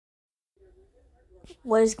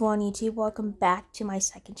What is going on, YouTube? Welcome back to my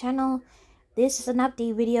second channel. This is an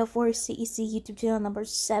update video for Cec YouTube channel number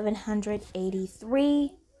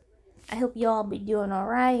 783. I hope you all be doing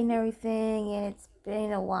alright and everything, and it's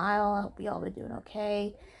been a while. I hope you all be doing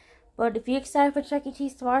okay. But if you're excited for Chuck E.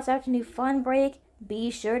 Cheese tomorrow's afternoon fun break,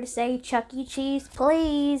 be sure to say Chuck E. Cheese,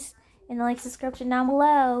 please, in the link description down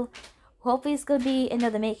below. Hopefully it's going to be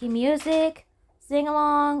another making music, sing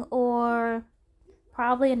along, or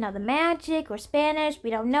probably another magic or Spanish. We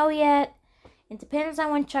don't know yet. It depends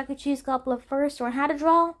on when Chuck E. Cheese got upload first or how to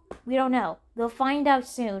draw. We don't know. We'll find out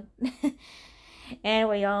soon.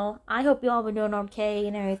 Anyway, y'all, I hope y'all been doing okay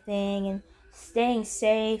and everything and staying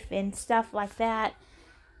safe and stuff like that.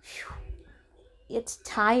 Whew. It's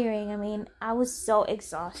tiring. I mean, I was so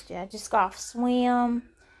exhausted. I just got off swim,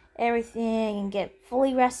 everything, and get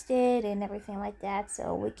fully rested and everything like that.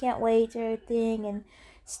 So we can't wait to everything and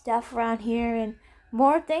stuff around here and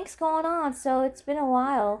more things going on. So it's been a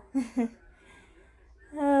while.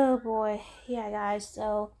 Oh boy. Yeah, guys.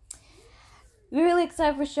 So we're really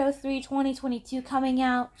excited for Show 3 2022 coming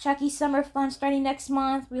out. Chuck E. Summer Fun starting next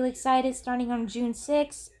month. Really excited, starting on June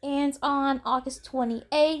 6th and on August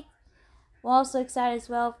 28th. We're also excited as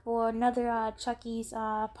well for another Chuck E.'s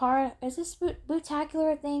part. Is this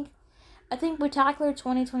Bootacular, I think? I think Bootacular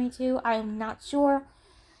 2022. I'm not sure.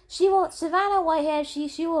 Savannah Whitehead,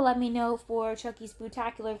 she will let me know for Chuck E.'s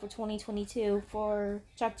Bootacular for 2022 for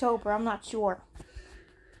October. I'm not sure.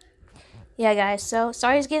 Yeah, guys, so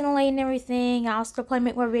sorry it's getting late and everything. I'll still plan to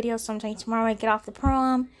make more videos sometime tomorrow when I get off the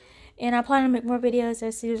prom. And I plan to make more videos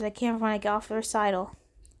as soon as I can when I get off the recital.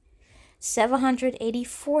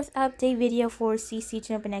 784th update video for CC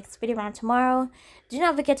Jump next video around tomorrow. Do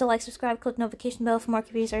not forget to like, subscribe, click the notification bell for more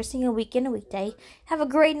videos every single weekend and weekday. Have a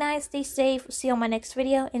great night, stay safe, see you on my next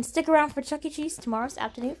video, and stick around for Chuck E. Cheese tomorrow's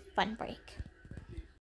afternoon fun break.